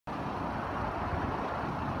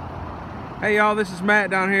Hey y'all, this is Matt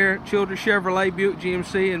down here at Childre Chevrolet Buick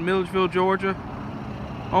GMC in Milledgeville, Georgia.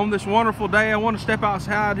 On this wonderful day, I want to step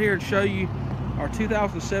outside here and show you our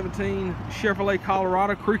 2017 Chevrolet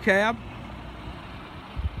Colorado Crew Cab.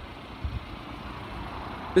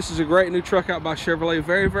 This is a great new truck out by Chevrolet,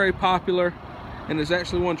 very popular, and is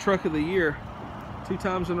actually won Truck of the Year 2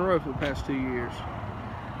 times in a row for the past 2 years.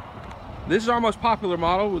 This is our most popular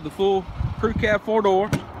model with the full crew cab 4-door.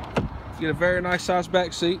 Get a very nice size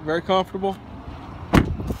back seat, very comfortable.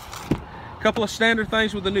 A couple of standard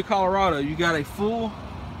things with the new Colorado. You got a full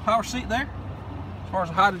power seat there, as far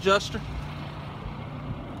as a height adjuster.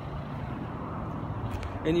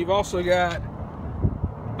 And you've also got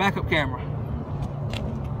backup camera.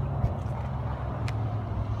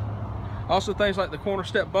 Also things like the corner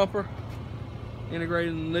step bumper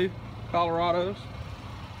integrated in the new Colorados.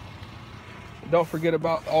 Don't forget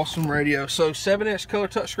about awesome radio. So 7-inch color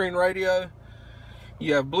touchscreen radio.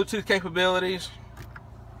 You have Bluetooth capabilities.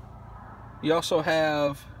 You also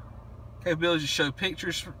have capabilities to show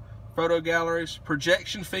pictures, photo galleries,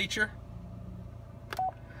 projection feature.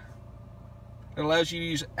 It allows you to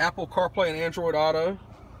use Apple CarPlay and Android Auto.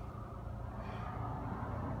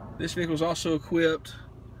 This vehicle is also equipped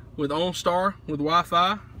with OnStar with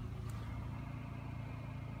Wi-Fi.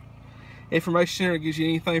 Information center gives you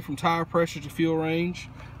anything from tire pressure to fuel range,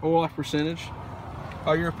 oil life percentage,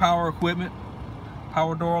 all your power equipment,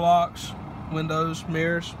 power door locks, windows,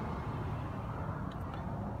 mirrors.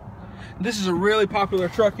 This is a really popular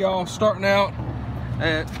truck, y'all, starting out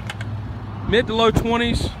at mid to low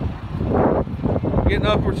 20s, getting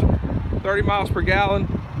upwards of 30 miles per gallon,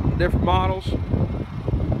 different models.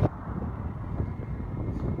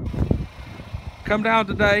 Come down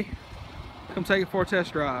today, come take it for a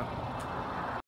test drive.